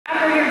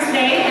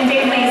today, and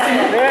Dave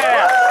Mason.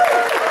 Yeah.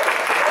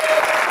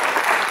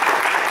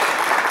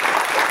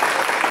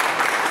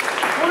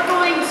 We're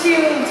going to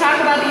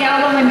talk about the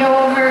album and go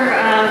over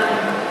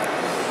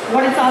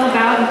what it's all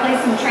about and play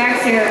some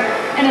tracks here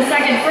in a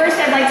second. First,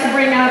 I'd like to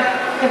bring up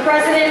the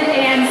President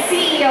and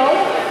CEO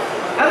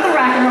of the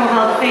Rock and Roll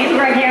Hall of Fame,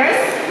 Greg Harris.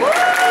 With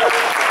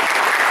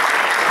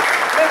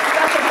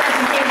special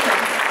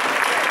presentations.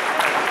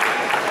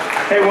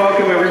 Hey,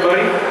 welcome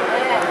everybody.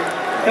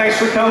 Thanks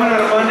for coming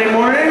on a Monday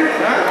morning.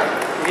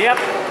 Yep.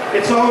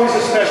 It's always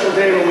a special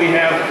day when we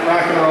have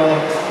Rock and Roll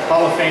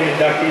Hall of Fame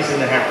inductees in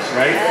the house,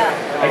 right?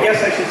 I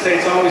guess I should say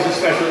it's always a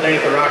special day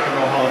at the Rock and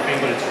Roll Hall of Fame,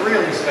 but it's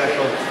really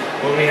special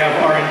when we have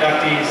our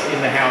inductees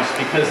in the house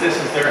because this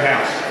is their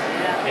house.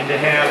 And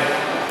to have,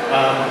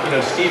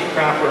 Steve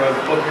Cropper of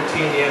Booker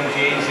T and the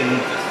MGs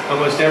and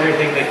almost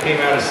everything that came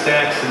out of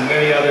Stax and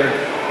many other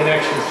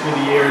connections through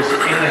the years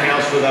in the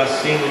house with us,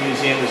 seeing the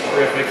museum is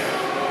terrific.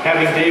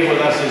 Having Dave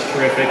with us is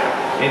terrific.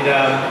 And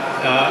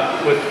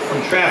from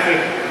Traffic,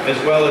 as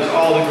well as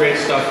all the great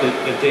stuff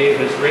that Dave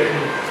has written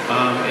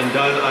and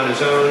done on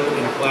his own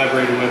and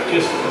collaborated with.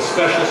 Just a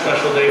special,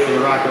 special day for the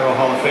Rock and Roll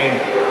Hall of Fame.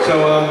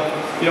 So,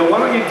 why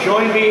don't you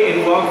join me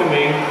in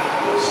welcoming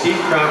Steve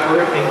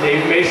Cropper and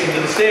Dave Mason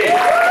to the stage.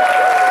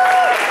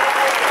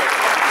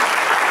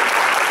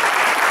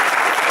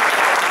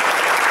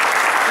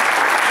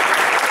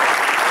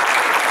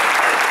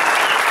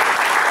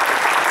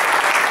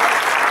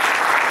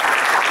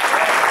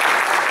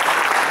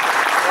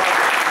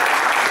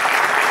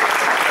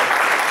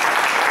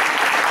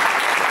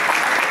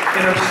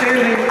 And I'm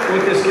standing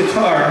with this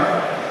guitar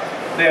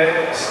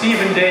that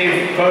Steve and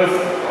Dave both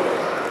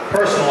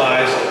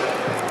personalized.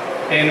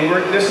 And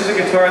this is a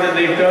guitar that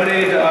they've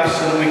donated to us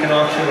so that we can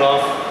auction it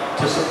off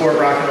to support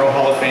Rock and Roll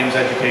Hall of Fame's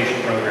education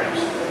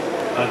programs.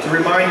 To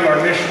remind you, our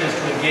mission is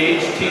to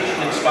engage, teach, and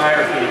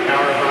inspire through the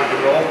power of rock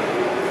and roll.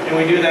 And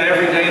we do that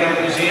every day in our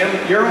museum.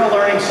 You're all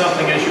learning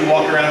something as you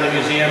walk around the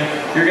museum.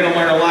 You're going to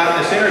learn a lot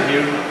in this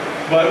interview.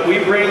 But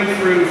we bring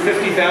through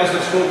 50,000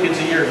 school kids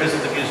a year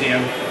visit the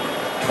museum.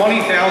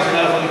 20,000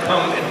 of them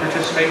come and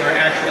participate in our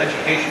actual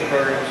education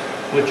programs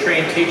with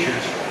trained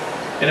teachers.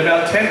 And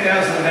about 10,000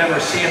 of them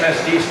are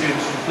CMSD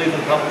students from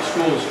Cleveland Public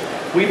Schools.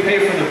 We pay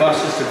for the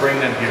buses to bring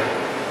them here.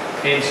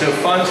 And so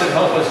funds that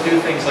help us do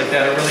things like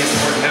that are really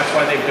important. That's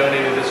why they've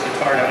donated this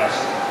guitar to us.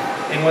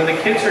 And when the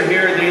kids are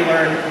here, they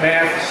learn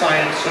math,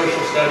 science,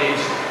 social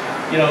studies.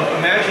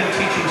 Imagine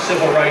teaching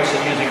civil rights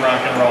and using rock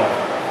and roll.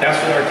 That's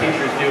what our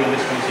teachers do in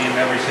this museum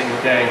every single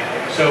day.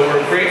 So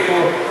we're grateful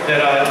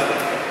that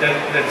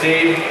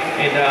Dave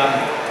and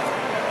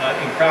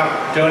Crop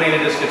donated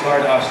this guitar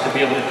to us to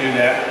be able to do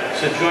that.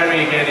 So join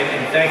me again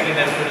in thanking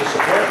them for the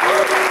support.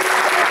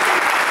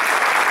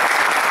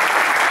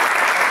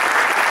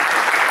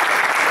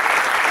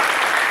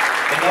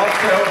 And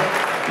also,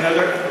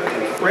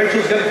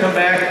 Rachel's going to come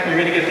back. You're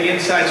going to get the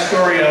inside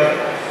story of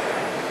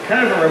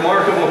kind of a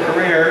remarkable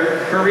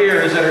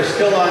careers that are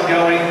still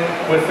ongoing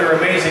with their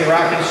amazing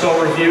rock and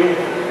soul review.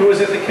 Who was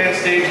at the Kent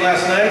stage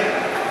last night?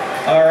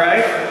 All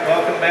right,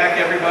 welcome back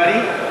everybody.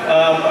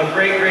 A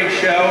great, great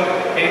show.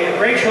 And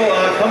Rachel,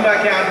 come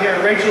back out here.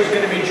 Rachel's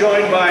going to be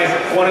joined by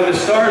one of the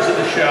stars of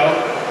the show,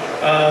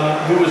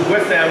 who was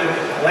with them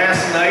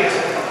last night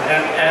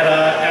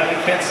at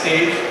the Kent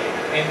stage.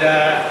 And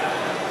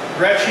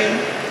Gretchen,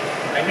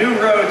 I knew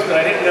Rhodes, but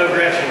I didn't know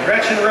Gretchen.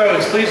 Gretchen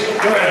Rhodes, please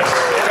join us.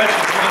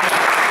 Gretchen, come on.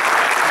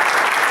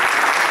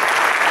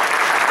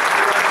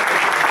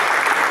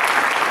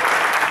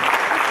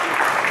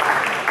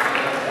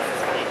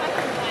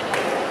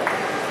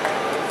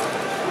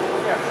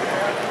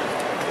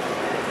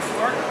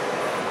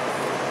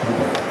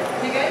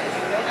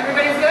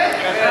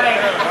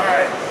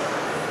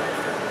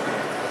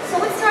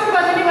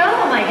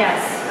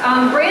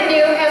 Brand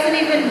new, hasn't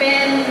even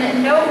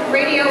been, no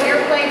radio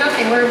airplay,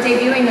 nothing. We're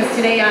debuting this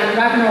today on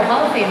Rock and Roll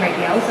Hall of Fame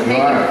radio, so thank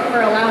you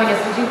for allowing us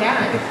to do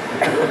that.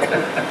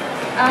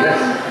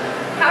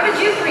 How did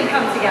you three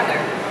come together?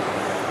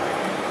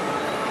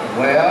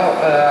 Well,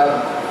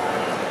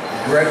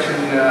 Gretchen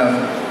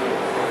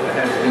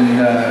has been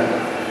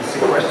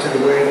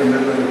sequestered away in the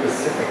middle of the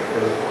Pacific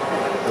for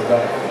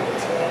about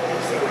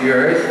 4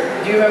 years.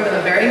 Do you remember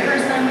the very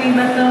first time we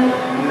met though?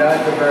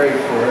 Not the very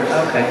first.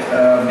 Okay.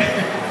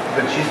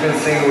 But she's been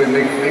singing with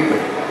Mick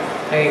Fleetwood.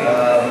 Hey.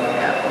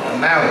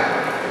 Maui.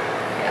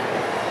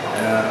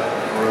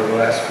 For the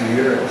last few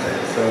years.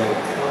 And so,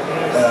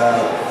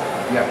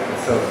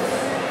 so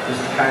this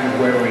is kind of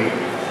where we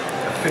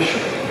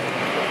officially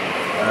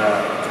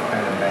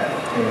kind of met.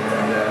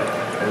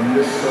 And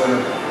this sort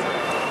of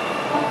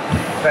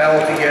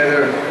fell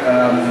together,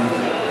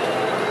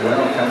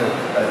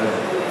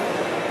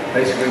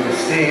 basically with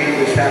Steve.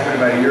 This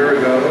happened about a year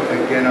ago,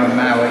 again on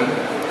Maui,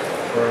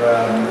 for a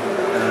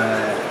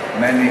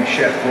man named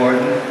Chef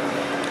Gordon,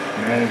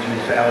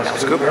 manages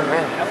Alice Cooper,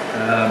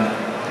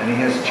 and he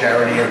has a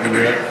charity every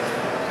year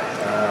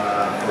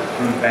for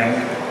Food Bank,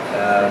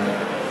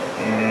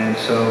 and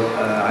so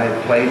I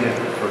had played it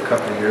for a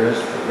couple of years.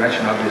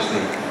 Gretchen obviously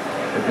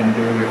had been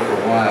doing it for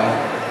a while,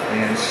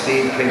 And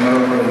Steve came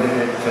over and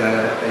did it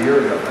a year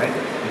ago, right?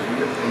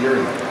 A year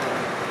ago.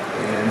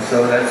 And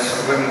so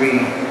that's when we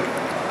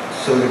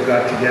sort of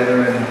got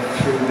together and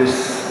threw this,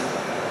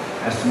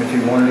 asked him if he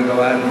wanted to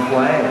go out and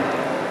play.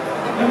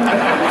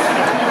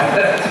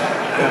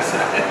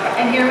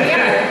 And here we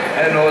are.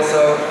 And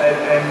also,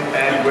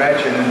 and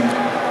Gretchen,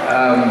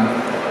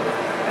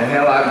 and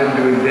hell, I've been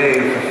doing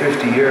Dave for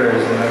 50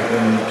 years, and I've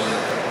been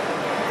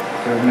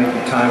sort of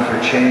making time for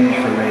change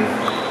for me.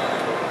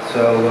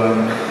 So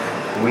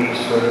we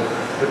sort of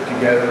put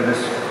together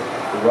this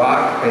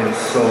rock and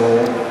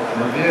soul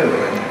review,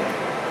 and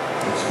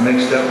it's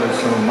mixed up with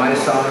some of my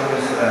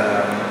songs,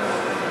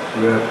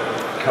 with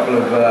a couple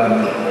of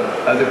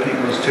other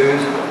people's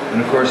tunes,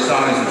 and of course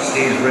songs that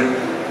Steve's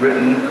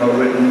written,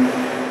 co-written,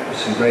 with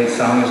some great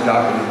songs,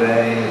 Dock of the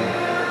Bay,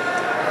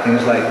 and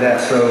things like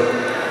that. So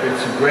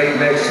it's a great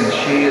mix, and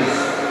she's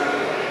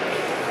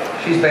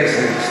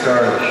basically the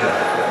star of the show.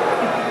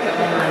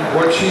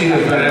 What she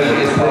has been able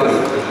to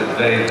prove is that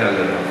Dave has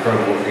an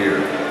incredible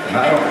ear. And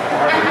I don't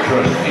hardly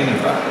trust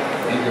anybody,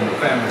 even the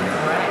family member.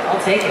 All right,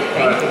 I'll take it.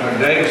 Thank you. When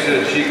Dave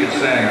said she could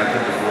sing, I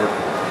took his word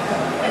for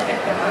it.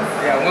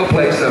 Yeah, we'll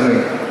play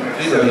something.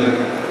 She does it.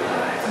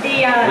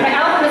 The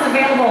album is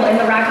available in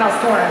the Rock Hall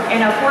store,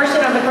 and a portion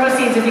of the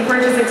proceeds, if you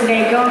purchase it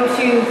today, go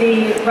to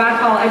the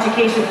Rock Hall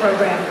education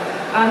program.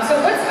 So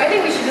I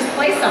think we should just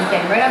play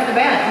something right off the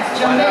bat.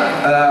 Let's jump in.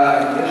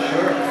 Yeah,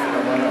 sure.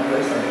 Why not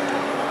play something?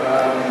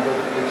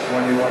 Which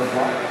one do you want to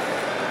play?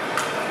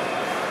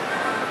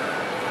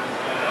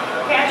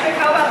 Patrick,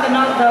 how about the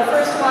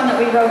first one that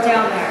we wrote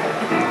down there?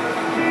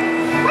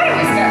 Why don't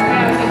we start?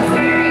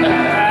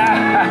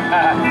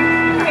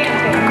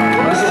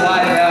 This is a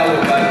live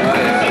album, by the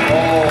way. It's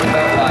all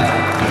about live.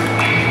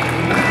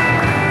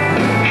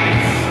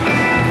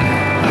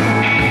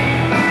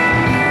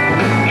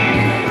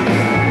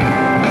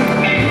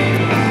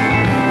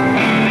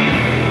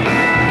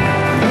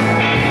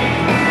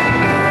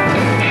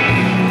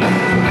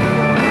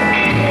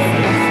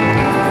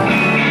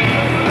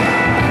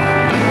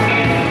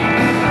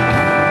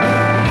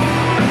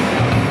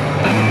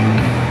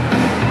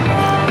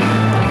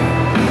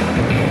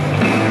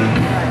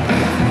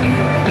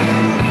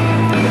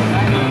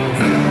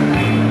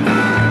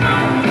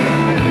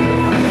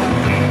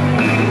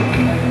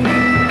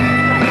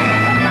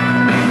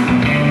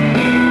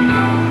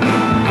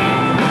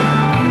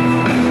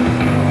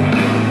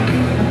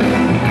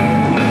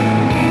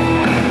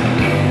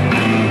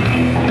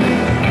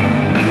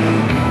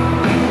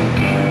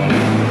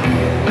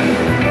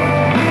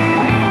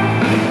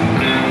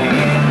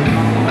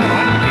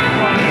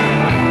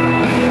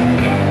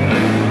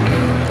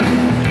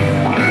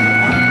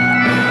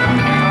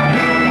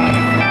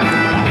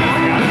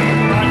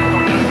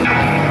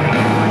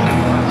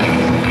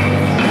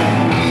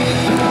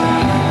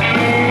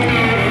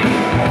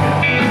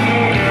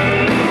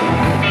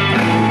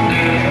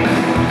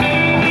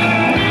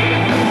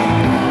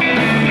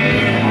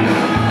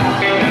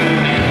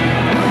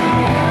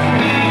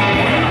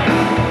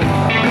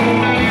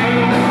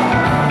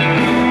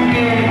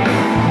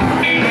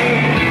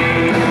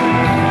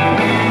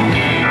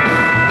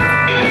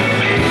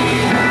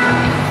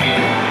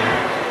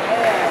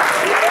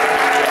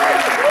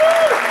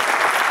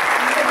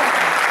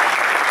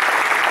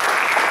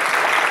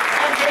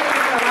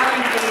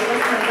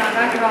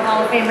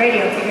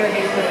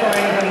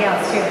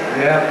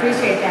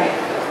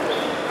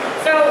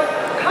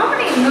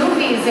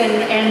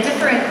 And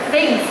different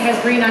things has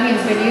Green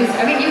Onions been used?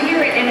 I mean, you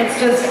hear it and it's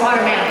just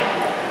automatic.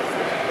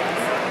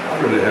 I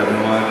really have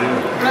no idea.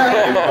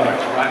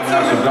 Right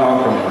now it's a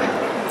dog commercial.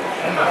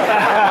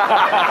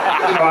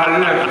 So I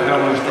didn't have to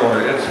tell the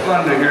story. It's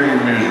fun to hear your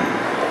music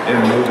in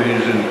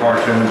movies and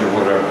cartoons or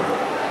whatever.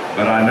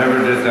 But I never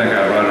did think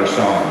I'd write a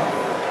song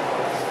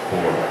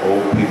for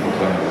old people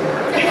coming to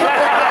work. It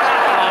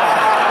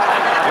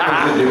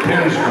was the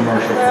Depends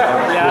commercial for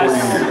about 4 years.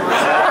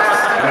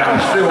 And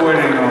I'm still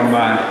waiting on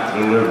my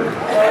delivery.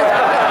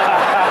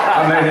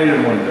 I may need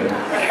it one day.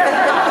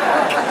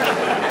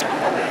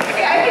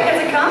 I think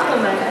that's a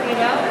compliment, you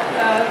know?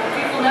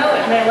 People know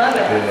it and they love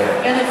it.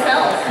 Yeah. And it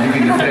sells. You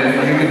can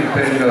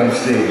depend on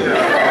Steve.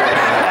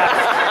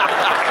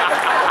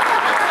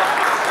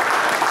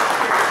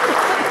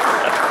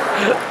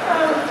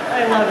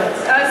 I love it.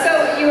 So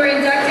you were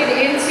inducted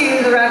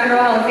into the Rock and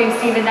Roll Hall of Fame,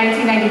 Steve, in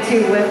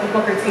 1992 with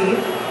Booker T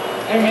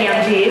and the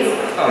MGs.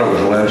 I thought it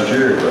was last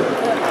year, but...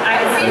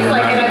 It seems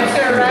like it, I'm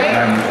sure, right?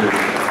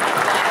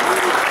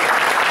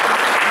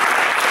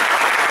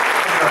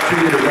 2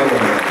 years old. You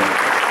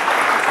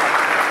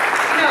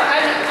know,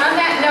 on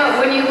that note,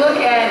 when you look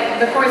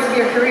at the course of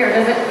your career,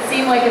 does it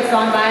seem like it's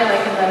gone by,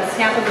 like in the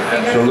snap of the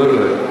finger?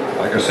 Absolutely.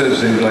 Like I said, it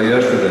seems like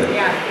yesterday.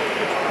 Yeah.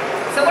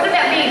 So what did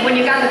that mean when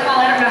you got the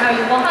call? I don't know how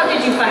did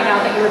you find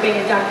out that you were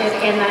being inducted,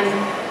 and then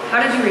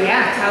how did you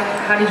react?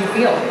 How did you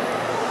feel?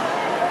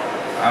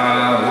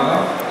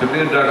 Well, to be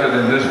inducted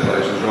in this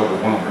place is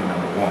overwhelming,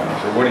 number one.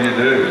 So what do?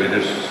 You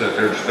just sit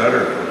there and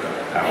stutter for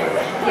hours.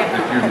 Yeah.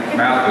 If your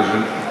mouth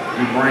isn't,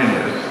 your brain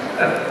is.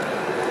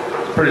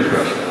 It's pretty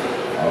special.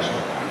 Awesome.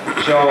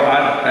 So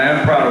I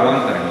am proud of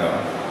one thing though.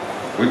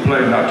 We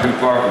played not too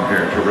far from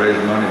here to raise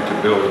money to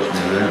build this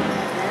museum.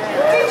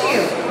 Did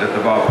you? At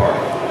the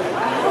ballpark.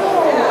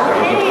 That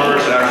was the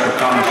first actual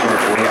concert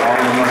where all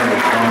the money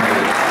was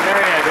donated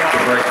to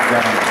break the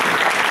ground.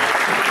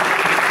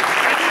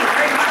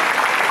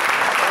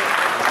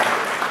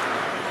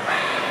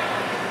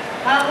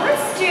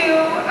 Let's do,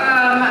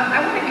 I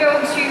want to go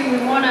to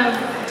one of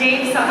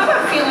Dave's songs. How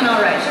about Feeling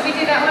Alright? Should we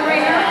do that one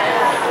right now?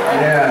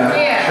 Yeah,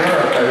 sure.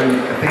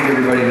 I think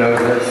everybody knows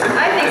this.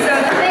 I think so.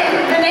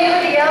 The name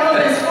of the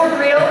album is For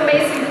Real,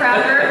 Mason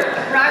Crowder,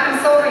 Rock and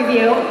Soul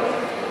Review.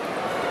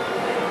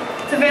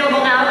 It's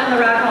available now in the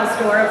Rock Hall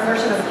store. A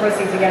portion of the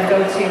proceeds, again,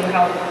 go to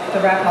help the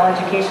Rock Hall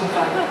Education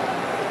Fund.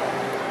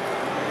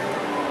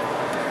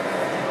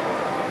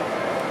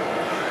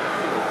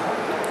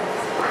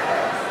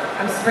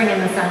 I'm springing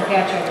this on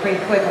Patrick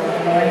pretty quick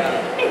over there.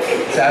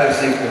 It's out of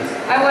sequence.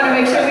 I want to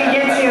make sure we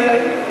get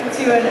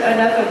to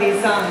enough of these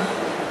songs.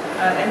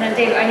 And then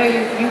Dave, I know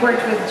you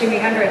worked with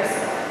Jimi Hendrix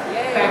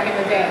back in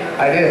the day.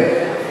 I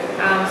did.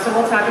 So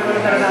we'll talk a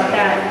little bit about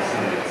that.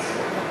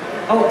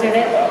 Oh, did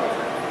it?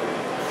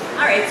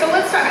 All right, so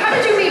let's start. How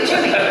did you meet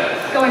Jimmy?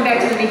 Going back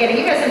to the beginning.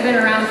 You guys have been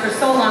around for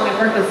so long and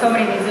worked with so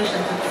many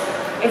musicians.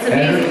 It's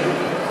amazing.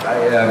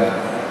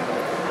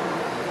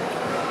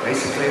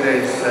 Basically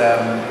there's,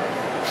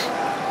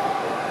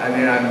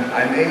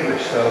 I'm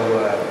English, so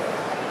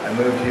I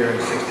moved here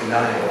in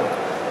 '69.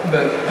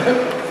 But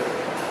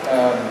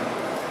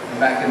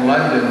back in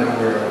London, there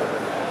were,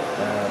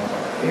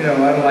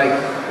 unlike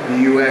the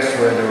U.S.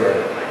 where there were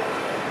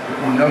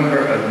a number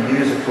of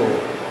music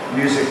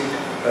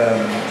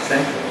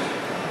centers.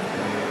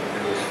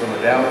 There was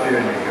Philadelphia,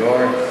 New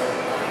York,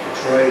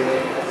 Detroit,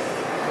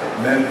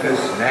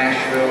 Memphis,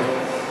 Nashville,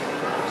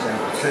 San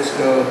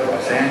Francisco,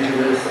 Los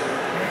Angeles.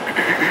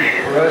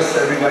 For us,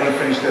 everybody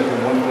finished up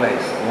in one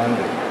place,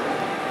 London.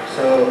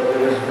 So it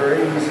was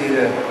very easy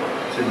to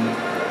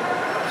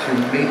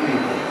meet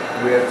people.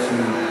 We had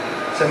some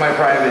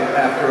semi-private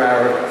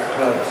after-hour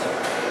clubs,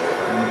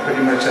 and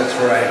pretty much that's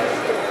where I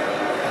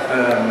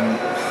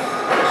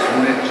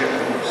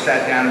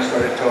sat down and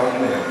started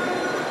talking to him.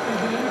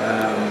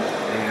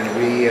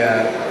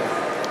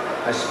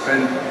 I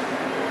spent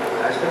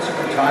some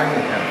good time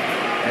with him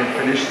and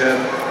finished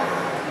up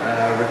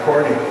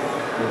recording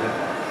with him.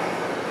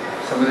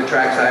 Some of the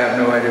tracks I have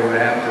no idea what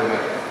happened to,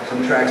 but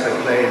some tracks I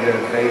played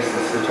bass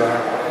and guitar.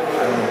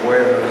 I don't know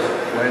where those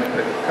went,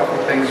 but a couple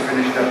of things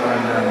finished up on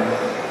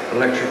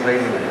Electric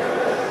Ladyland.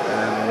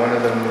 One of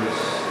them was,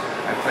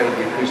 I played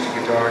the acoustic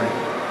guitar and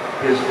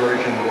his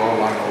version of All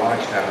Along the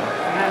Watchtower.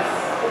 Yes.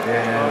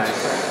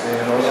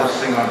 And also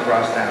sing on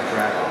Crosstown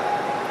Track.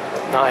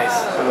 Nice.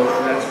 So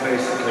that's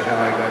basically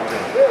how I got to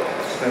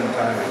spend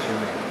time with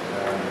Jimmy.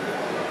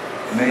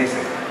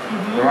 Amazing.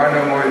 There are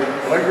no more, a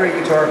lot of great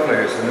guitar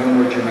players, and no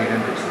more Jimi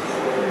Hendrixes.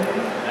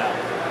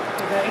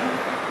 You ready?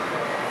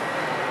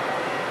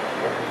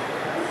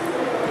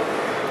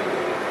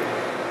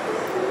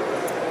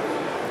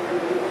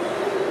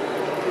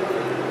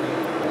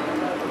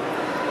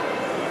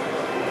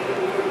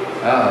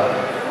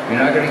 You're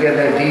not going to get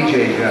that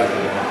DJ job.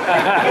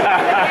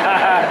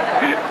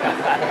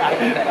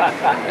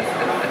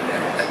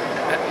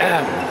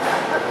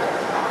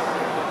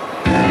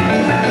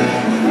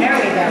 There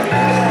we go.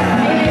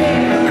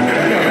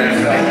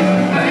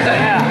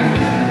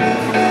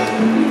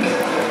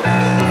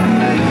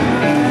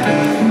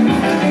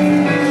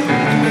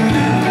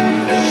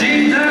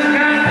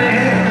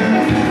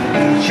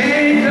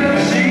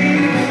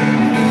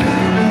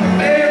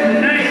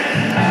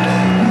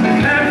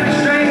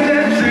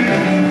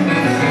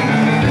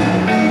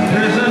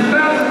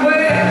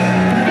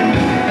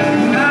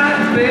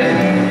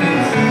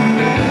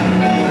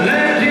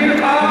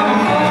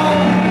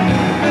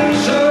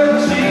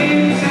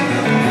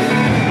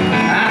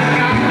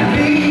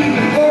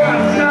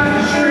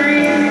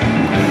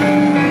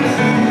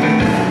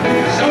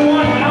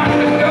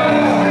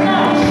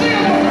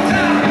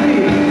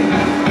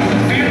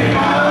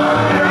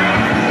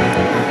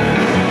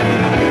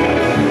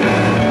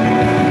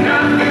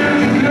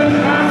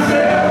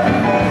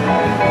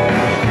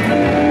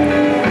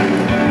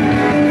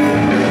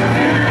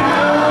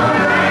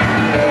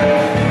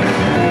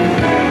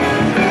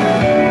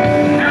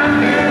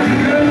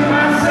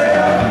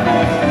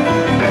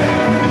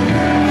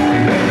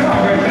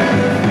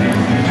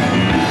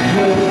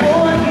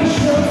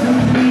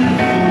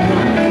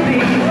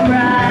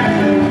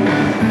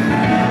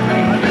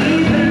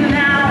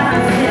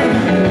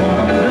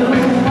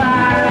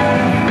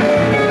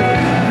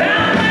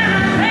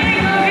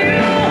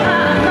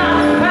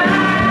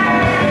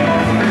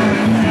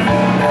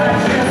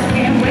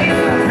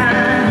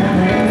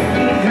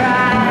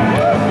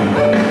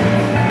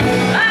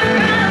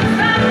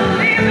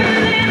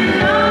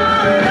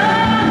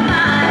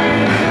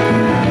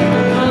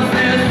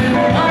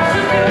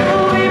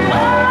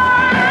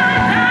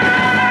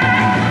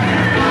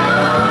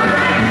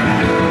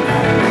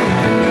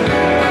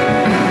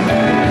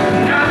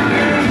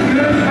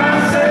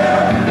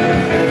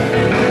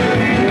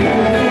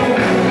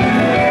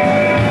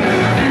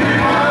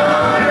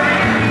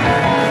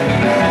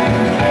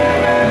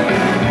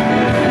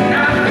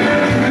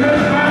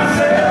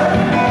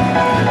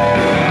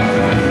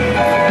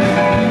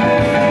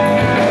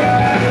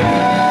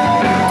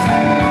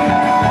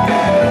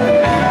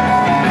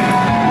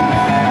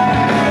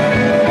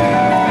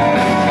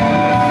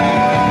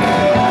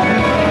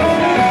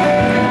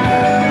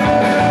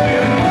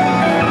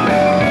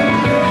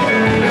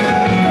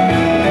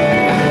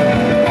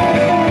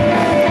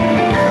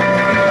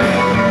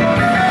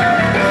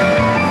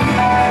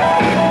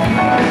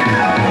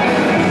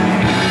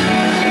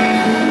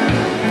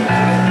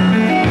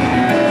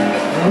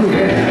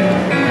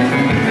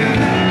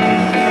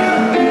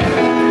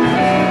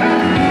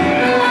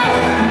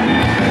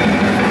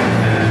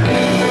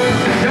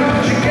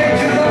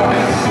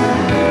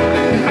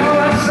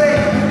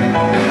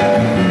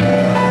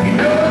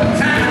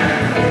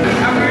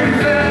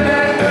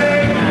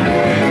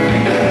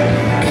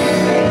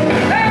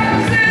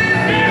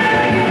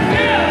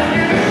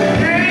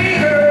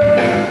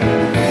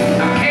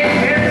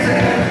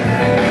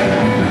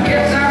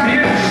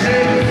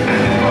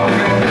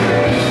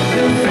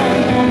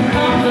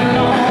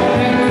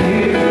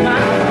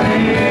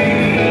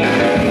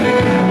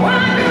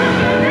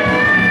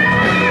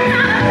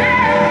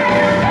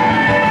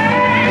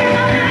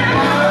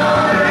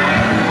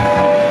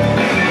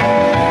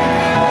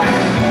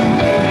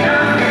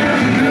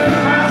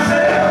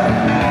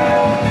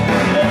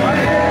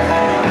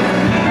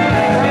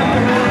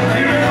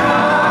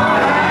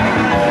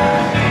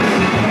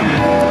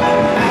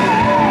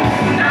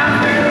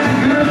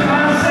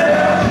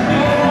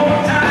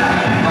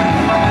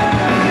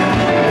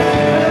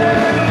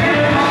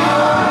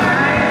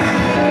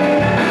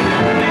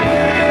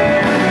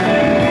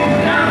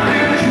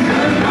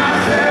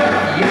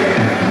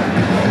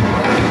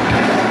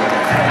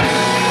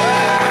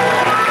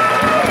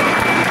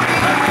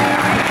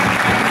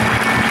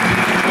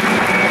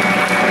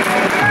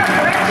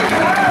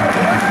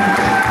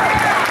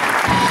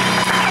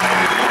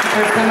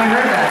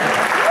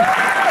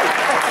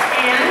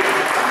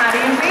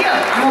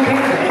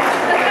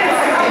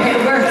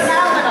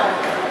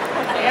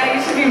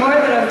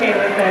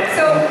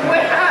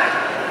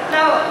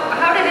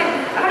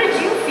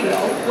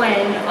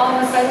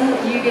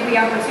 did you get the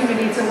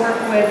opportunity to work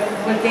with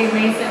Dave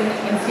Mason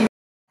and Steve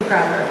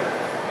Cropper?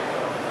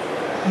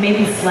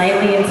 Maybe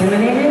slightly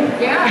intimidated.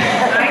 Yeah,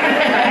 I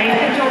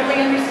can totally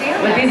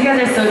understand But that. these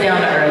guys are so down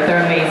to earth.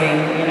 They're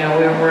amazing. You know,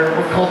 we're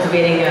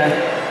cultivating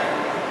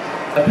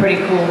a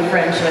pretty cool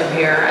friendship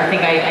here. I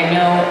think I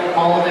know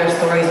all of their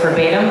stories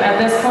verbatim at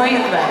this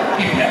point, but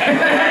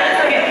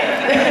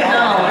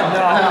no.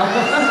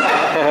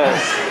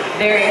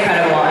 They're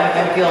incredible.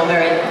 I feel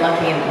very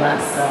lucky and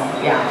blessed. So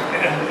yeah,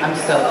 I'm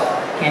stoked.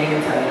 Can't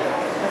even tell you.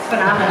 That's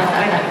phenomenal.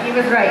 He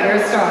was right.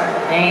 You're a star.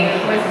 Thank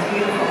you. Your voice is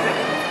beautiful.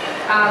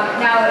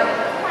 Now,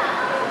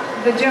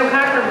 the Joe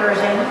Cocker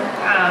version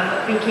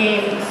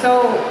became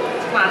so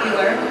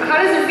popular. How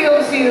does it feel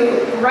to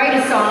write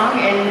a song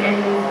and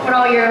put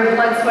all your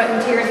blood, sweat, and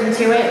tears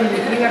into it, and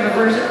you have a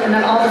version, and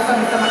then all of a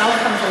sudden someone else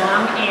comes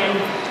along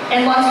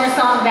and loves your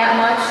song that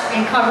much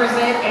and covers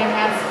it and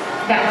has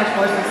that much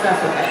more success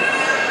with it?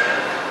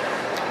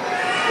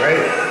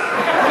 Great.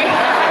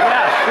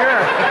 Yeah,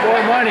 sure.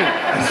 More money.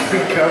 It's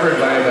been covered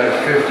by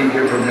about 50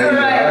 different major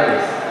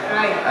artists.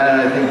 Right.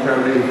 And I think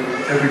probably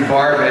every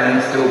bar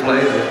band still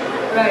plays it.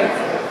 Right.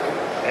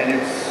 And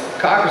it's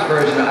Cocker's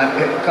version.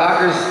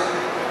 Cocker's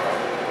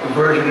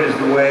version is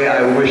the way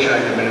I wish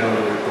I'd have been able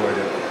to record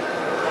it.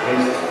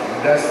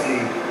 That's the,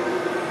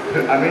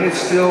 I mean,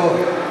 it's still,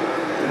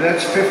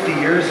 that's 50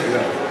 years ago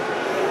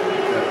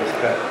that was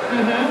cut.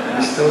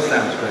 It still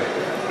sounds great.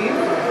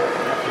 Beautiful.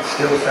 It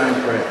still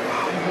sounds great.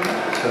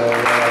 So,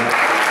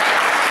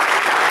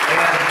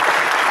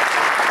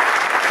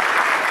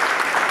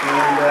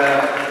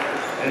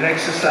 an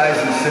exercise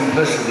in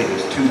simplicity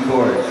is 2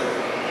 chords.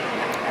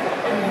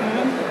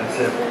 That's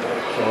it.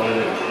 That's all it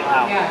is.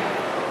 Wow. Yeah.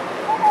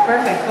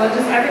 Perfect. Well,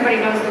 just everybody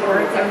knows the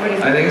words.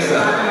 Everybody's I think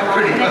so. talking along.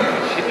 Pretty much.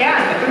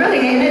 Yeah,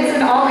 really, and it's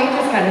an all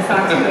ages kind of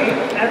song too.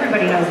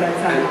 Everybody knows that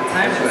song.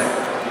 That's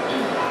right.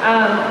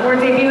 We're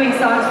debuting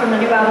songs from the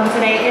new album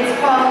today. It's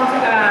called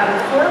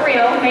For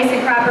Real,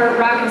 Mason Cropper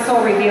Rock and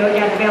Soul Review.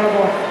 Again,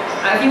 available.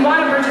 If you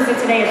want to purchase it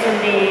today, it's in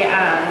the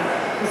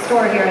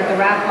store here at the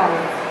Rap Hall.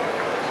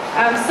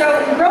 So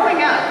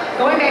growing up,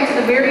 going back to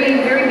the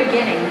very, very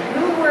beginning,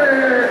 who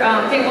were,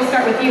 Dave, we'll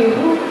start with you.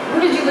 Who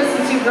did you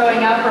listen to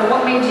growing up, or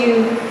what made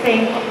you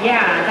think,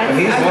 yeah, that's,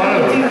 He's I'm one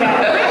going of to do them.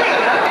 that? Really?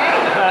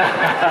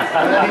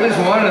 Okay. He was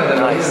one of them.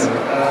 Nice.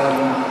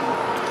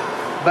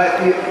 But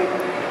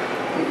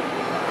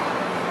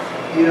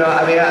you know,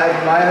 I mean,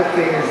 my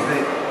thing is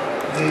that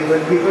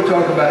when people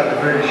talk about the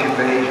British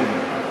invasion,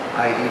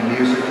 i.e.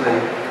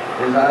 musically,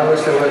 is I always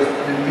say the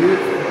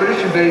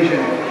British invasion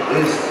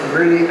is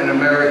really an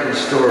American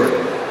story,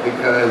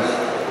 because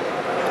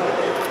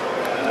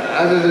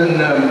other than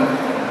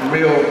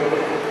real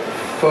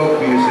folk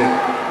music,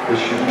 which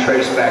you can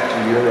trace back to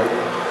Europe,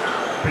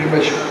 pretty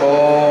much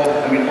all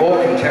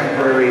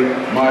contemporary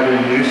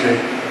modern music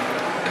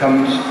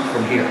comes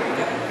from here,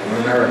 from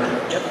America.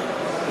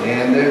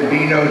 And there'd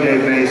be no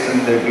Dave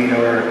Mason, there'd be no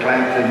Eric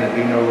Clapton, there'd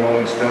be no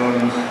Rolling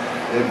Stones,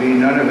 there'd be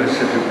none of us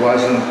if it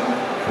wasn't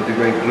for the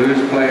great blues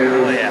players,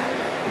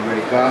 the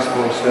great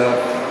gospel stuff,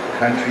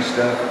 country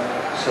stuff.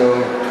 So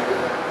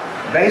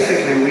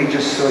basically we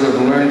just sort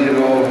of learned it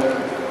all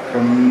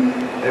from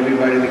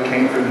everybody that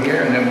came from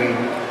here, and then we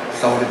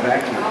sold it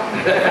back to you.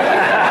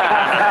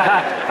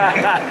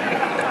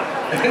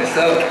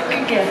 So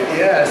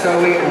yeah,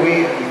 so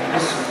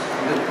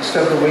the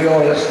stuff that we all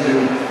listen to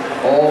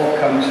all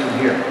comes from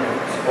here.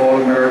 It's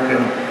all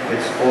American.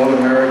 It's all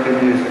American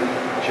music: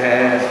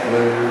 jazz,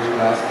 blues,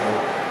 gospel,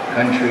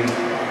 country.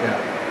 Yeah.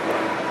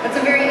 That's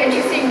a very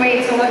interesting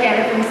way to look at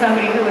it from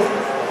somebody who was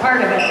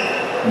part of it.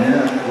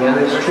 Yeah. Well,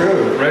 it's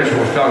true. Rachel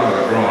was talking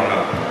about growing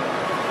up.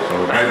 So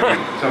maybe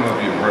some of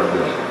you have heard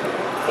this.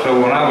 So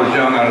when I was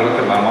young, I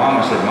looked at my mom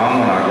and said, "Mom,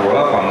 when I grow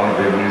up, I want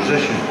to be a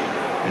musician."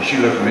 And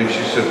she looked at me and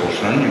she said, "Well,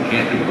 son, you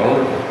can't do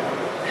both."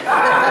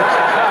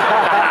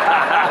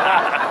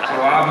 So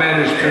I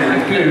managed to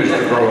refuse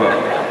to grow up.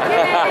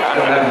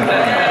 Still having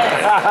fun.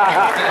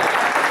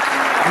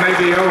 I may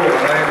be old,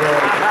 but I ain't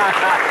growing up.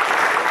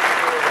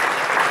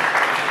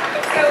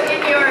 So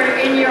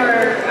in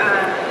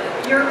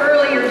your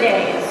earlier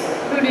days,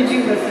 who did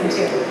you listen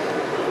to?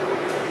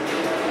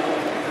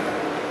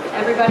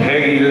 Everybody?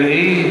 Peggy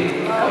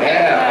Lee.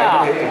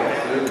 Yeah.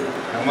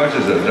 How much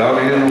is a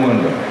doggy in the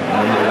window?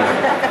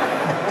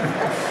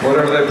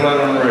 Whatever they played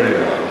on the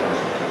radio.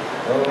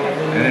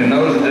 And in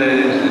those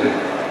days,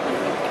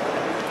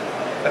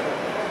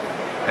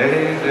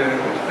 hey there,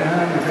 what's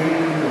behind the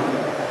radio?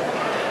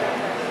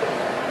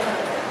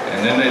 And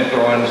then they'd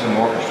throw in some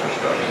orchestra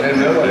stuff. They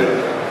know it.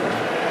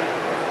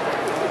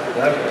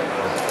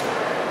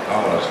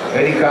 All that stuff.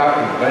 Eddie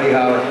Cochran, Buddy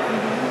Holly,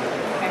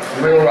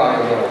 real rock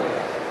and roll.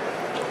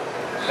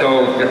 So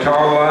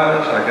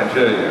guitar-wise, I can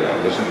tell you, I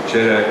listened to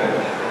Chet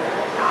Atkins.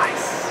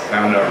 Nice.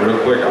 Found out real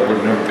quick I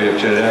would never be a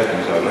Chet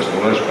Atkins. I listened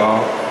to Les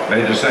Paul,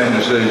 made the same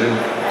decision.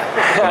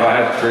 So I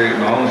had to create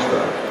my own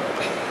stuff.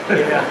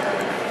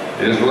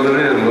 It is what it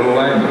is, a little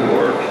lame, but it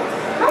works.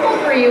 How old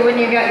were you when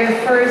you got your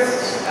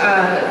first,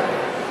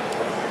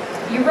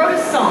 you wrote a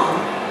song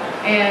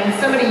and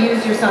somebody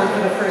used your song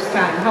for the first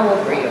time? How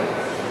old were you?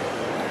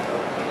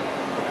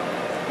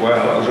 Well,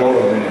 I was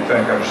older than you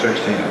think. I was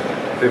 16,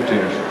 15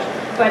 or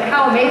 16. But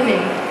how amazing.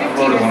 I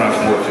 15 wrote it or when I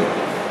was 16.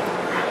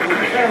 14.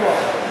 Incredible.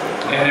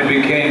 And it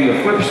became the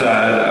flip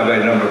side of a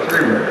 #3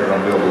 record on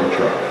Billboard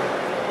chart.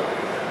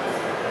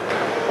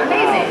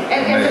 Amazing.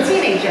 As a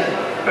teenager.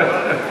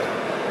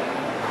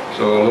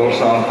 So a little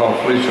song called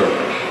Flea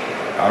Circus.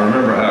 I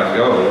remember how it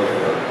goes,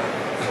 but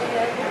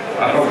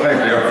I don't think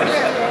the artist,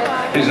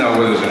 he's not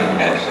with us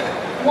anymore.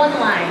 One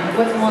line.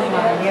 What's one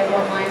line? Do you have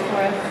one line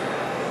for us?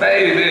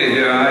 Baby,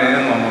 here I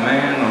am, I'm a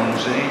man on the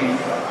scene.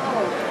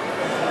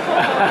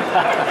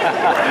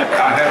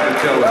 I have to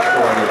tell that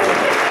story.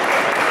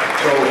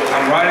 So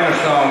I'm writing a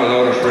song with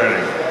Otis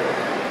Redding,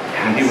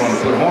 and he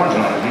wanted to put horns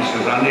on it. He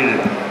says, I need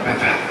it.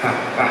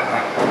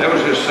 That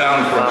was his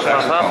sound for a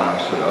saxophone. I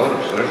said,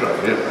 Otis, there's a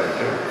hit right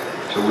there.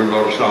 So we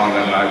wrote a song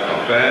that night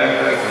called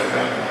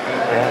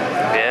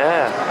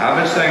Yeah. I've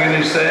been singing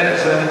these sad,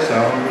 sad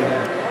songs.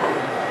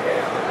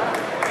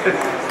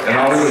 And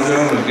all he was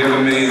doing was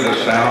giving me the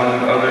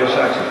sound of a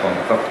saxophone.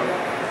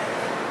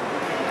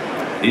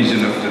 Easy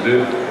enough to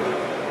do.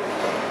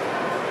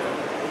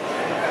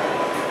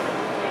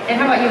 And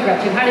how about you,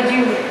 Gretchen? How did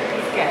you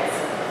get?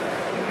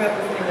 You grew up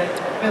listening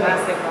to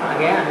classic rock.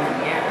 Yeah.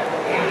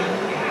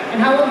 And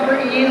how old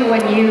were you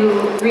when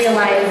you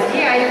realized,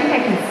 yeah, I think I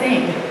can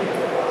sing?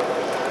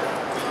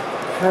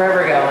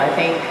 Forever ago, I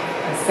think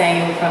I sang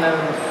in front of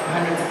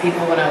hundreds of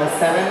people when I was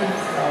 7,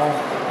 so,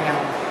 you know,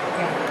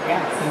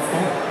 yeah, since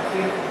then.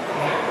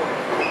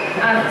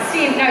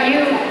 Steve, now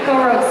you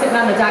co-wrote Sitting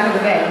on the Dock of the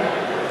Bay,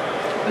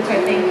 which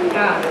I think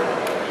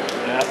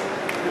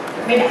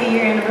Made it the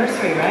year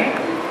anniversary, right?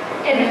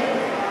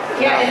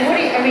 and what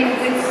do you, I mean,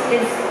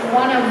 it's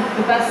one of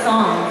the best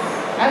songs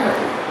ever.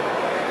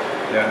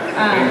 Yeah,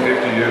 being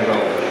 50 years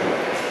old this year.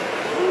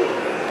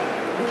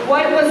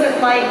 What was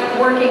it like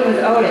working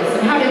with Otis,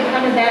 and how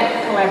did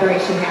that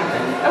collaboration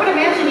happen? I would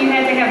imagine you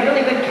had to have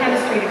really good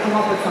chemistry to come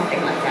up with something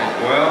like that.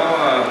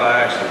 Well,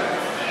 by accident.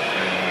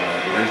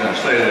 The reason I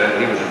say that,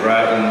 he was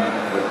driving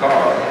the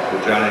car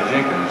with Johnny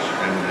Jenkins,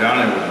 and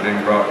Johnny was being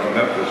brought to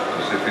Memphis to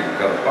see if he could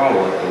cut a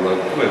follow-up to Love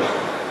Twist,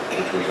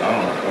 which was, I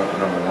don't know if it was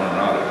 #1 or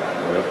not,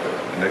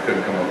 and they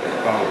couldn't come up with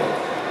a follow-up.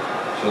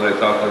 So they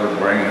thought they would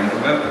bring him to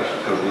Memphis,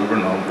 because we were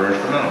known for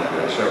instrumentals.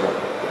 We had several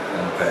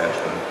in the past.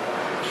 And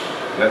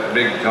that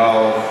big,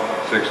 tall,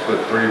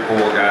 6'3",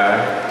 4"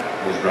 guy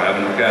was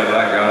driving the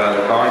Cadillac, got out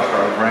of the car and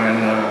started bringing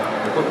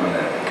equipment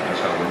in.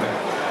 That's how we met.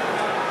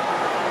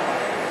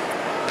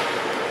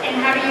 And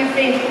how do you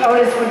think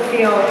Otis would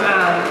feel,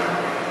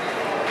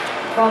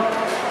 well,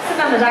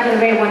 Sitting on the Dock of the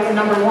Bay went to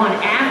 #1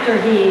 after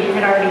he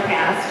had already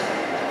passed.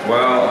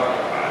 Well, I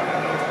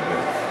don't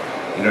know.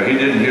 You know, he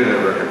didn't hear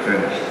that record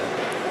finished.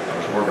 I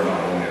was working on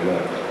it when he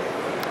left.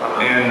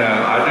 And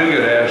I do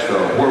get asked,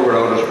 though, where would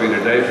Otis be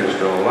today if he's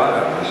still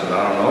alive? I said,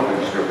 I don't know if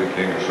he'd still be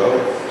king of soul.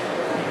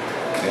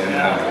 And,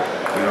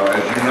 you know,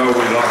 as you know,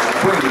 we lost the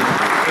Queen too.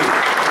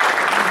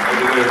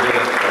 Maybe they're going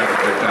to have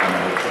a good time.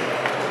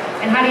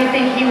 And how do you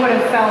think he would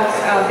have felt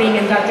being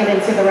inducted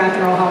into the Rock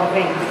and Roll Hall of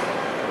Fame?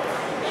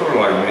 Sort of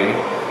like me, a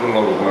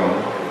little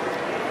overwhelmed.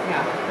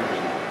 Yeah. He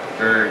was a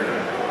very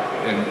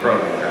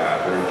incredible guy,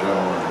 very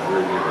gentle and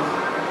very giving.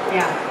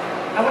 Yeah.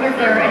 I wonder if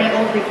there are any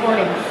old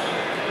recordings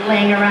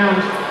laying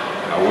around.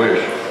 I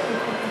wish.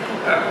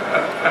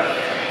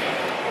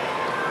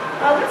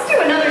 Let's do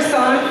another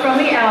song from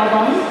the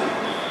album.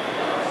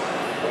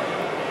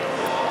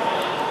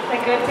 Is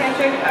that good,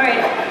 Patrick? All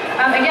right.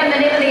 Again, the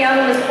name of the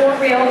album is For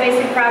Real,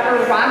 Basic Proper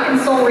Rock and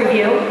Soul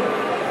Review.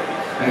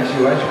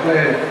 Actually, why don't you play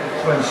it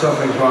When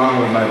Something's Wrong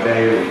with My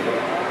Baby,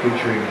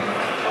 featuring,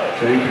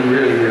 so you can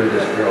really hear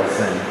this girl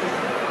sing.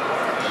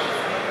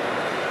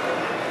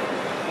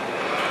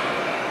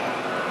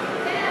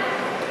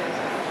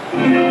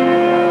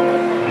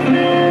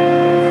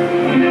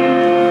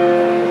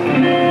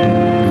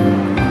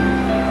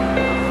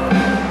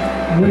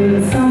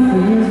 When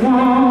something is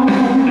wrong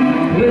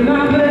with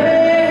my baby,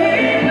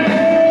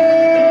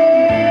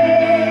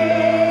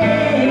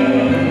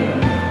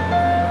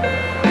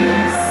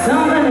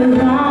 something is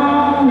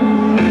wrong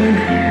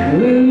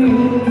with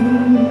me.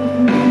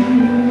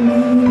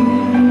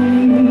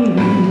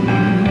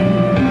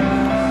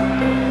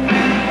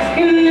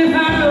 And if I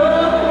know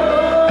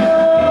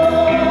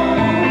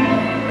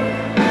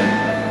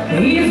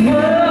he's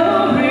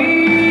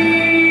worried,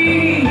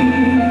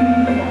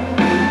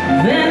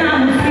 then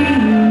I'm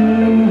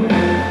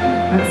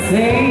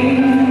baby.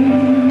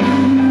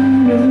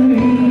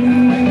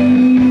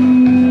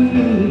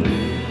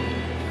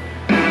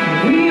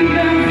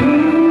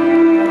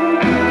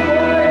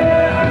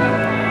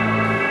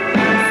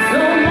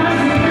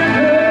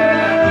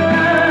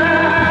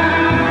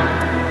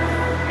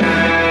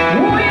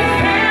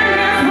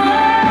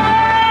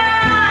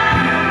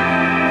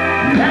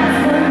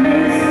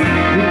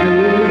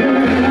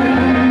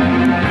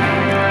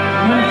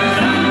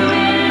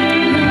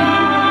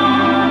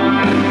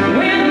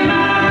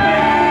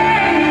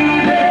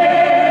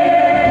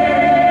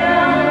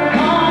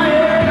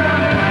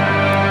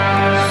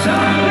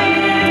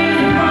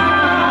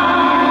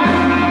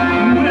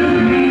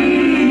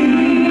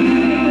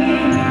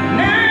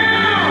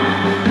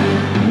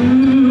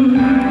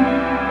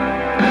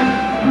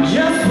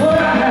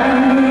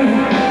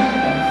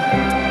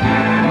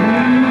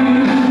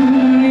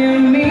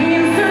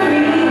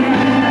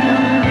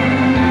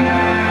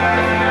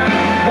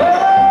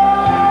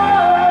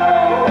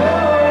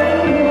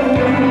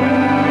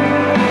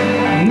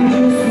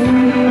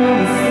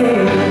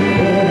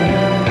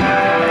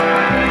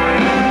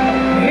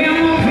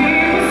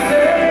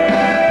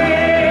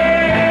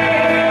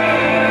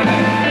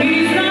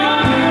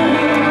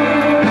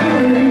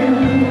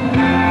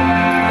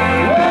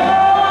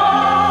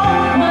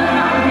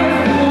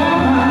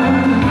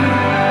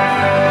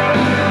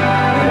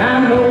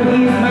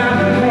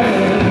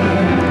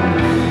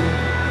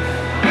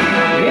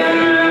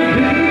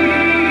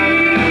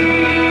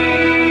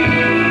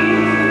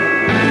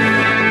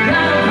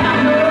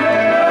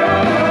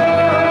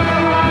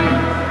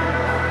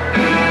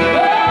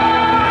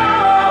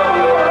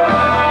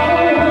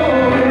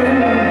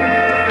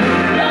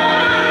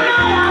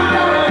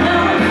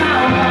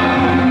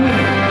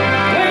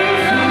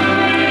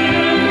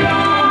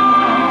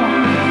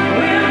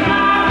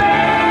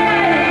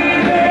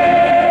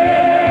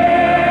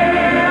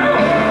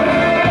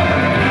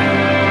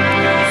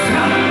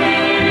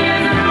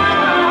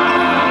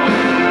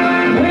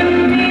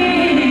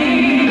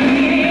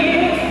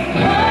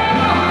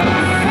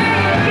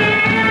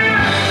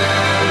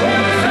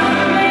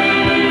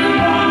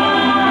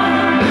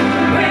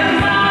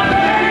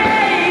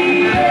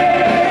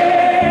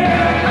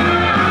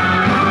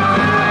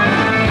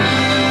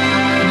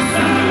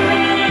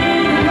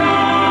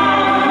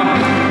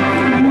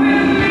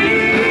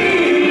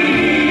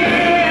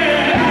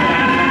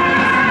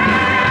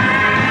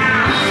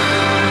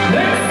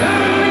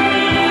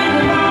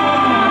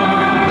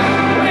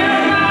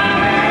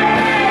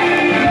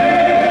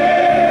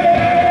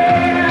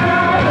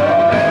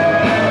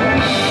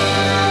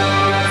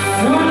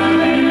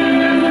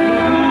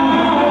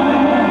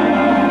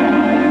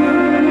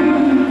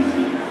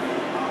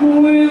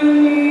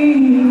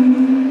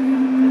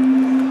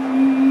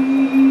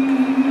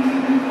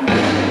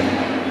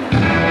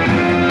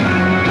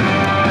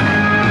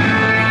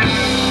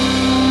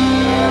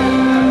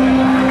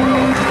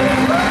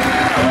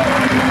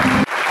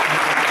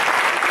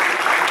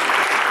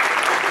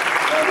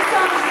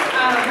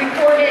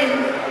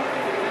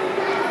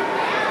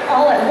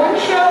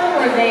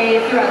 play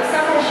throughout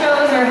several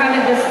shows, or how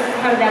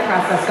did that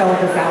process go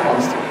with this album?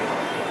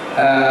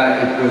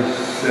 It was,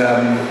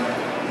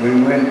 we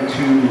went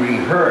to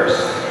rehearse.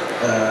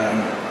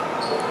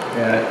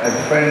 A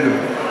friend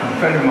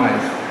of mine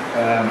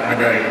had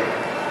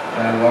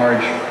a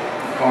large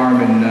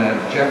farm in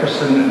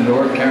Jefferson,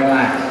 North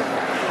Carolina.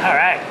 All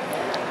right.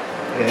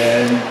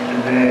 And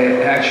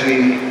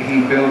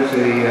he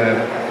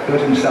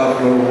built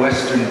himself a little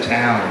western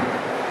town.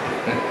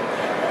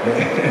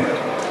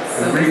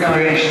 A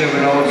recreation of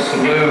an old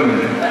saloon,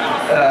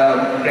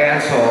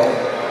 dance hall.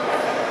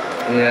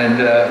 And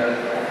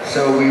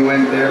so we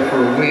went there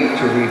for a week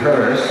to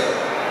rehearse.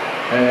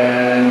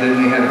 And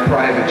then he had a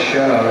private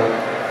show.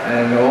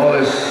 And all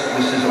this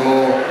is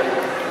all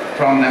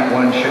from that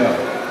one show.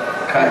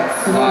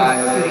 Cut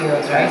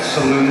live at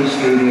Saloon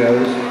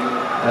Studios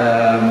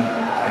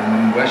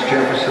in West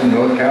Jefferson,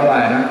 North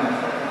Carolina.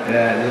 A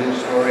little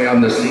story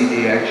on the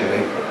CD,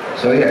 actually.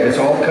 So yeah, it's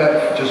all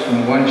cut just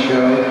from one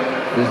show.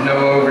 There's no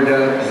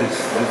overdubs.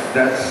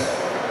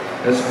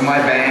 That's my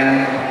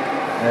band,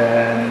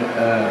 and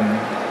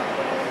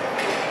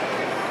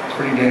it's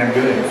pretty damn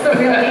good. It's the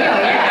real deal,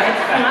 yeah.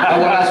 It's phenomenal.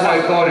 Well, that's why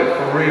I called it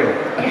For Real.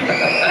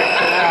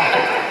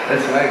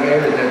 That's why I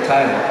gave it that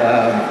title.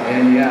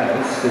 And yeah,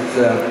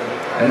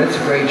 it's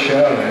a great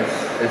show.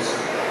 It's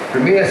for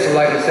me. It's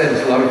like I said,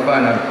 it's a lot of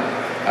fun.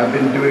 I've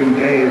been doing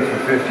Dave for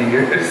 50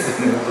 years,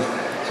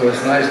 so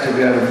it's nice to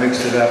be able to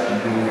mix it up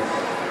and do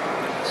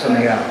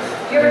something else.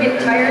 Do you ever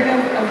get tired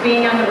of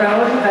being on the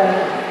road,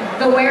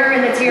 the wear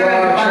and the tear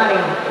on your body?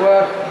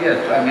 Well, yes.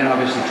 I mean,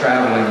 obviously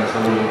traveling is a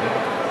little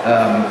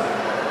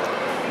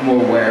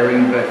more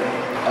wearing, but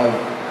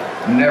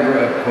never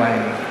a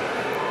plane.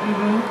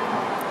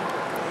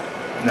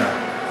 No.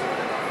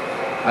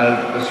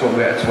 That's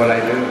what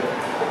I do.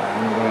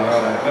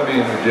 Let me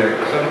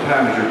interject.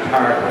 Sometimes you're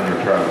tired when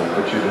you're traveling,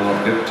 but you don't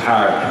get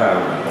tired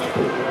traveling.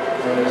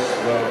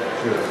 Well,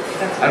 true.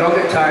 I don't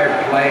get tired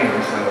playing,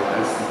 so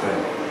that's the thing.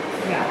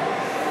 Yeah.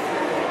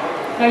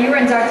 Now, you were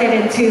inducted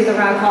into the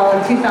Rock Hall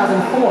in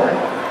 2004.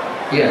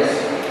 Yes.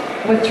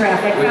 With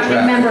Traffic,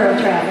 founding member of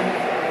Traffic.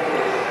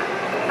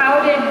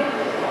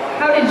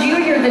 How did you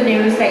hear the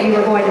news that you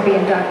were going to be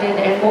inducted,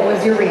 and what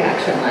was your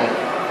reaction like?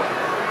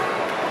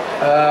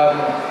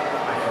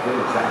 I forget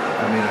exactly.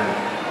 I mean, I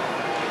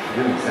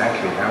forget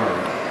exactly how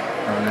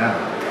now.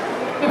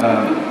 To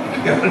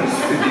be honest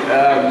with you.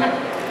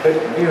 But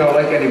you know,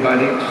 like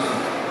anybody, just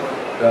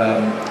a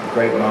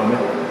great moment.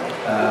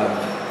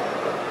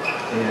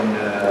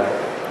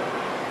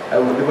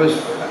 It was.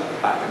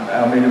 I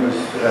mean, it was.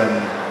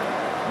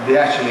 The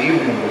actual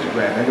evening was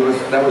great. I mean,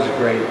 that was a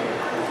great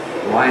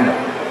lineup.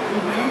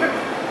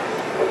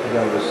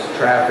 That was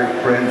Traffic,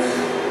 Prince,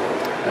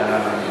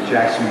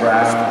 Jackson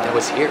Brown. That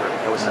was here.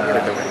 That was here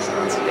at the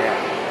Renaissance. Yeah.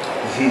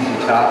 ZZ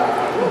Top.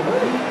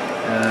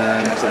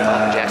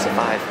 Jackson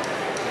 5.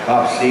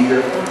 Bob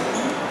Seger.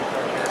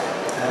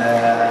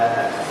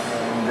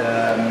 And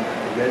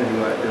again,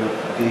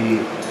 the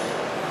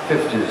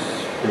 50s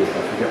group, I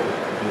forget what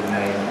the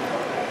name,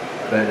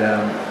 but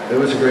it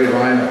was a great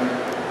lineup.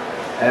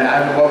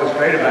 And what was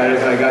great about it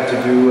is I got to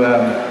do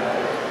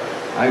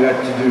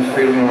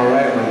Feeling All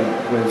Right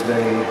with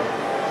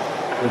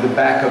the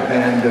backup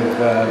band of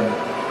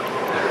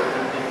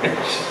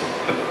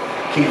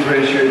Keith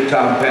Richards,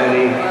 Tom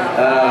Petty,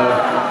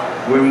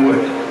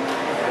 Winwood,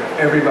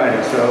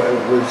 everybody. So it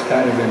was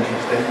kind of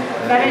interesting.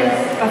 That is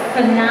a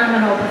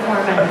phenomenal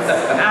performance.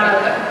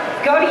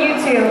 Go to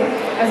YouTube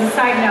as a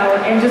side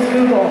note and just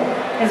Google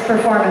his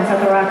performance at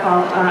the Rock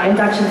Hall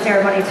induction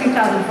ceremony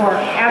 2004.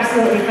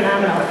 Absolutely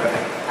phenomenal.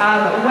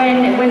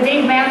 When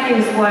Dave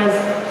Matthews was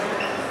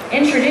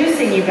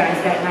introducing you guys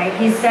that night,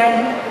 he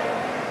said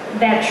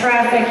that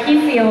Traffic,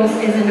 he feels,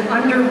 is an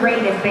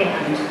underrated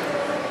band.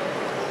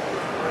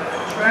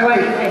 What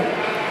do you think?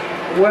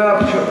 Well,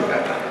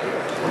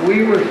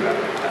 we were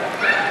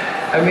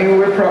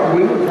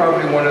probably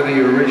one of the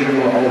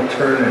original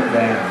alternate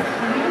bands.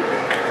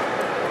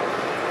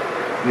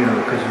 You know,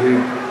 because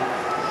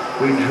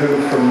we drew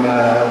from,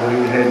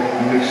 we had a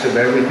mix of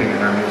everything in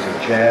our music: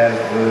 jazz,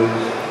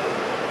 blues,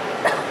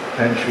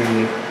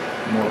 country,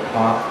 more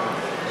pop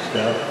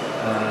stuff.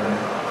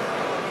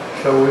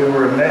 So we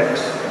were a mix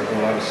of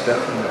a lot of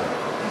stuff in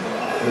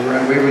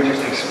there. We were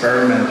just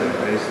experimenting,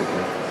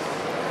 basically.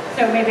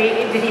 So maybe,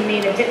 did he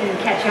mean it didn't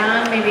catch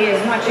on, maybe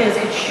as much as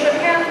it should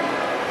have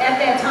at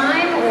that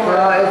time, or?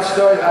 Well, it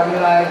started, I mean,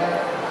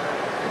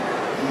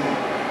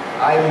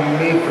 I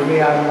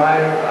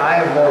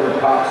have more of a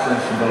pop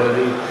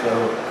sensibility, so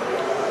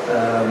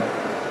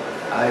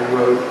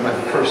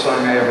the first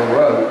song I ever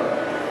wrote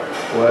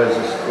was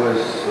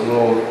a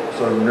little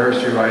sort of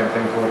nursery rhyme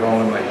thing called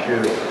All in My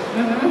Shoes,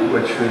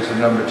 which was the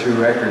 #2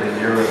 record in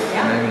Europe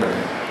and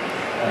England.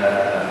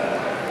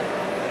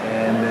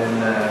 And then,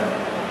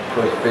 of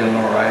course, Feeling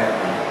All Right,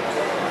 and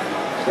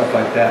stuff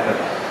like that.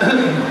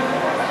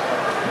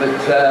 But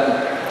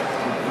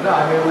no, I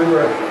mean,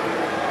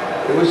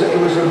 it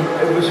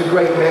was a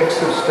great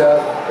mix of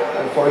stuff.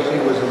 Unfortunately,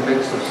 it was a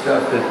mix of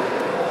stuff that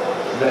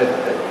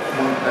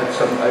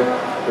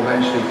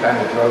eventually kind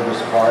of drove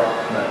us apart.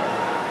 But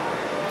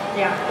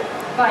Yeah,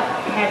 but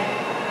had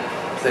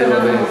They were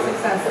phenomenal big.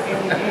 success yeah,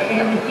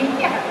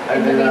 I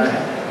in the mean, region.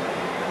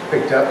 I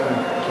picked up and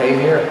came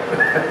here.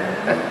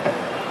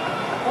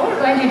 Well, we're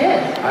glad you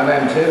did. I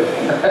am too.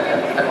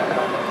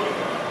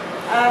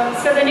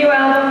 So the new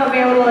album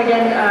available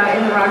again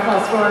in the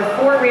Rockwell store,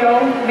 For Real,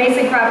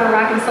 Basic Proper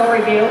Rock and Soul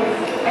Review.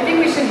 I think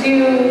we should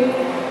do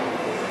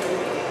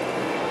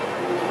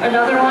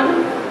another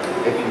one.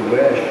 If you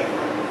wish.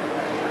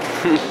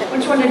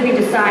 Which one did we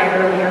decide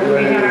earlier?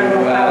 We had our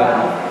little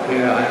powwow. You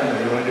know, I don't know,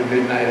 you want to do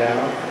Midnight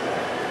Hour?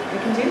 We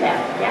can do that,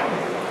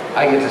 yeah.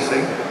 I get to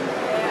sing.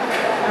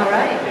 All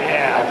right.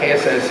 I can't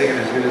say I sing it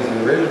as good as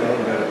the original,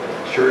 but it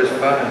sure is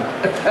fun.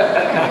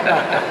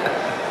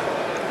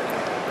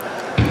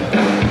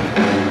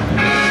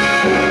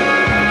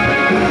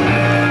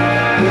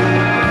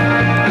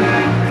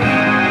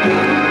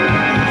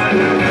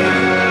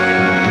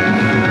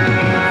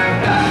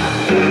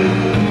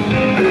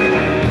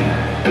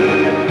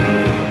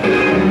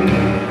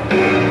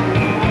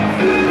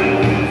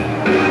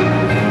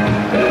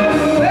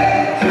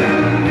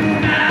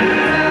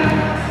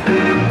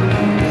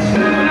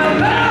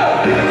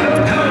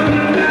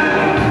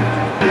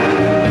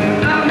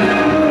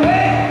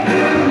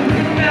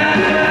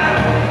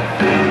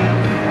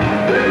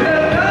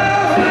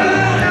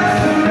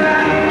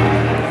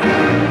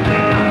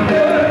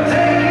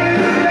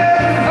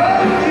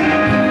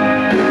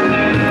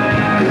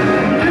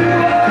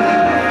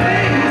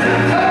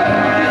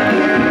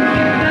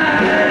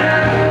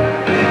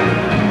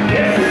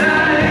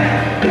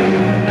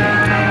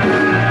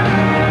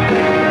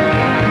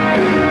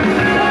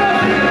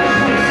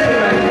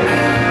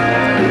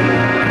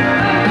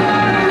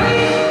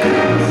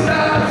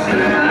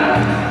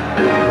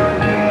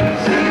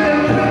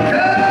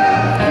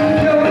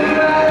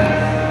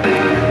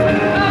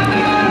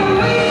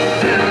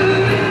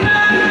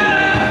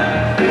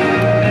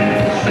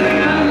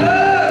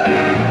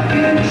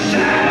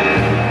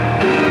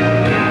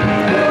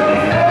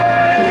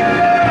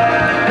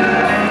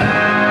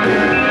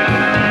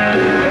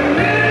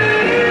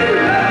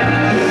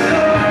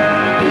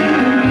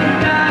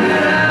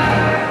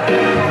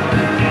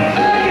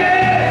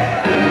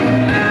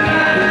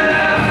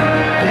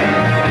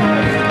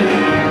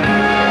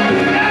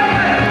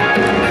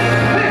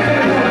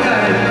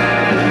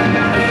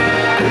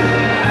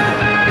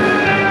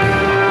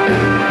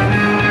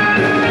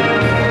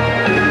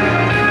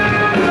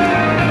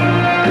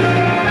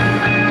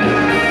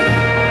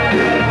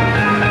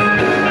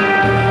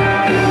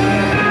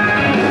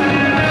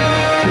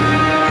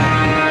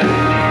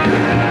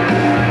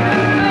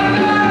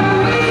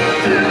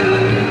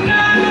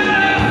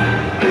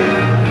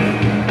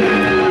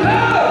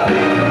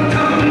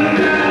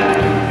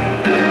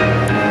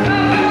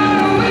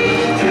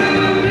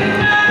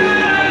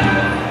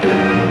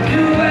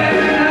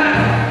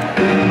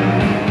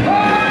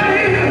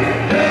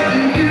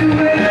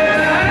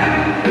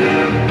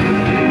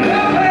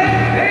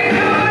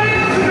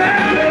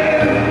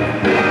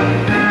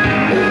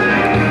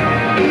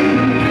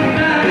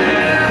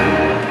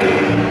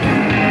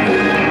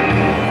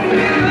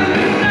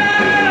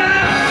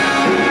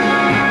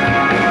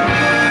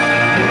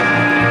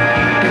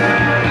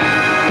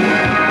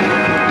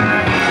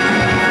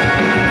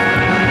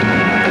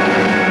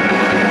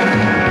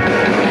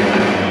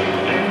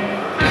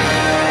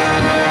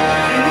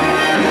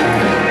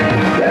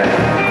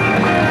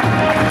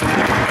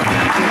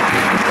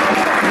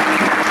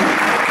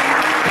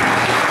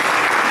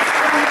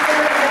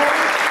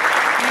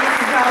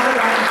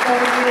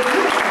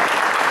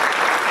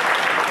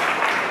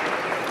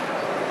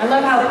 I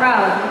love how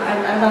proud,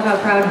 I love how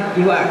proud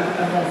you are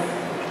of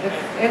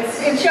this.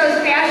 It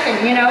shows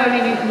passion, you know, I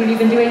mean, when you've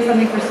been doing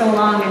something for so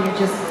long and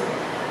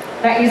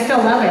that you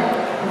still love it.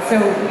 And so,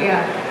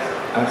 yeah.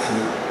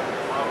 Absolutely.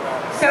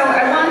 So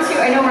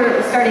I know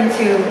we're starting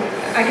to,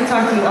 I could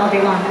talk to you all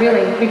day long,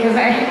 really, because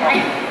I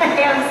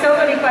have so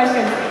many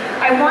questions.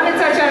 I want to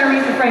touch on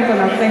Aretha Franklin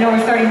though, because I know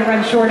we're starting to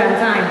run short on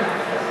time.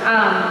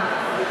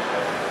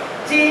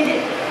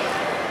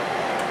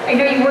 I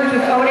know you worked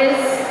with Otis,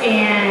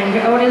 and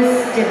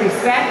Otis did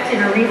Respect,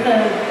 and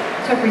Aretha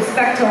took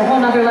Respect to a whole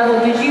nother level.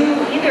 Did you,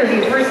 either of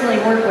you, personally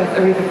work with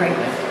Aretha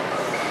Franklin?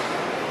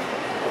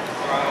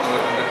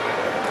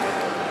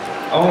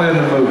 Only in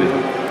the movie.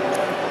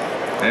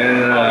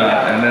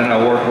 And then I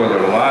worked with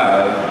her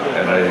live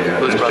at a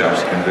disc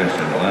jockey convention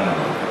in Atlanta.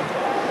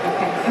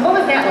 Okay. And what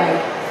was that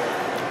like?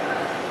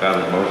 That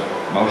was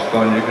most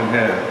fun you can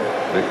have,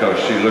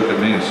 because she looked at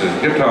me and said,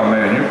 "Guitar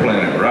man, you're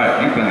playing it right.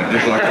 You're playing it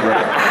just like the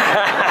record."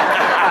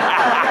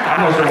 I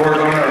must have worked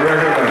on that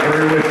record in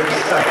 3 weeks.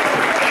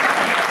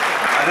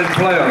 I didn't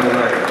play on the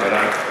record, but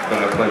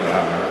I played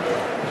behind the record.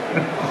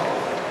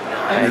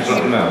 Here's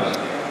something else.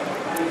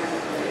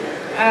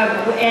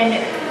 And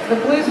the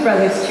Blues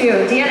Brothers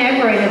too. Dan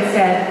Aykroyd had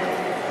said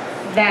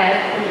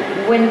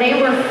that when they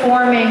were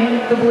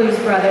forming the Blues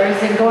Brothers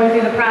and going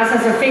through the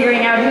process of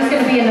figuring out who's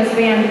going to be in this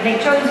band, they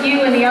chose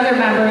you and the other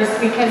members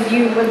because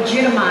you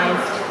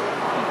legitimized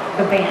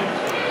the band.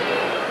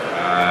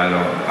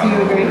 Do you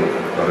agree?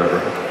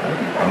 Whatever.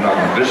 I'm not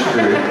gonna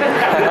disagree.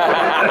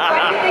 Why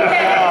do you think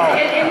that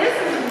is? And this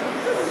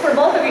is for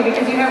both of you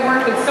because you have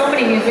worked with so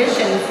many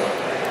musicians.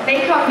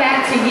 They come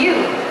back to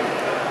you.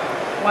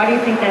 Why do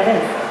you think that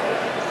is?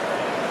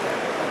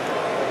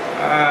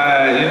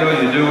 You know,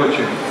 you do what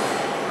you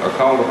are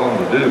called upon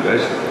to do,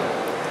 basically.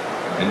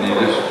 And you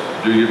just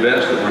do your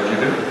best at what you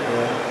do.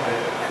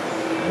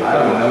 I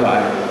don't know.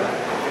 I've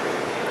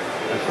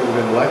sort of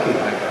been lucky.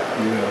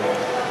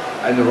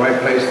 In the right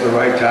place at the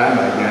right time,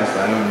 I guess.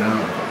 I don't know.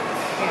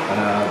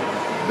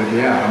 But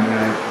yeah, I mean,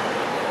 I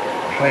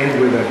played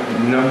with a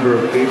number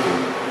of people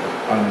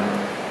on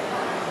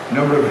a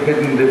number of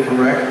hidden different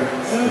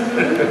records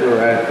that were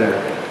out there.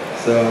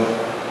 So,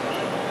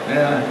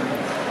 yeah.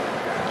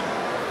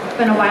 It's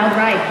been a wild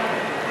ride.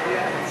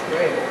 Yeah, it's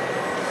great.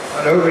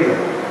 Not over yet.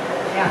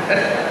 Yeah.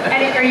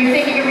 And are you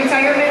thinking of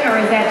retirement, or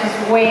is that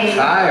just way?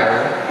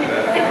 Tired?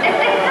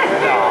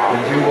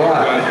 Did you what?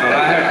 But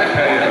I have to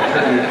pay a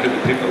tribute to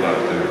the people out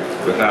there.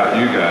 Without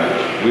you guys,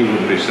 we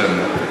wouldn't be sitting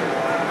up here.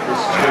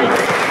 It's true.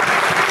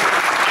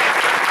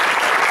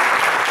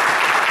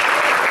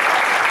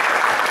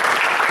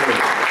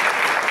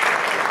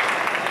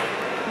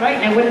 Right,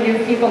 and it wouldn't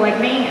give people like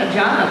me a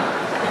job.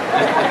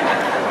 A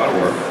lot of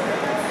work.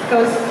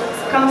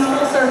 Comes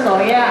full circle,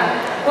 yeah.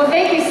 Well,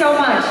 thank you so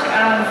much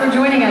for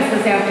joining us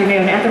this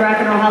afternoon at the Rock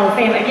and Roll Hall of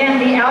Fame.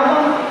 Again, the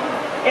album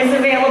is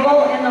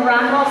available in the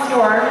Rock and Roll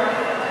store.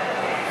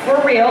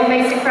 For real,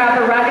 basic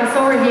proper rock and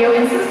soul review.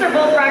 And since they're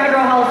both Rock and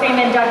Roll Hall of Fame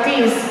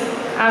inductees,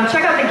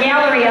 check out the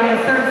gallery on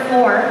the 3rd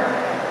floor.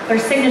 Their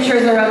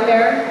signatures are up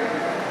there.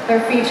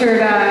 They're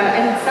featured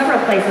in several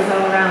places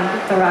all around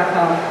the Rock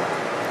Hall.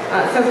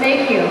 So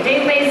thank you.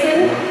 Dave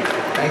Mason.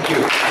 Thank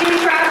you. Steve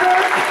Trapper.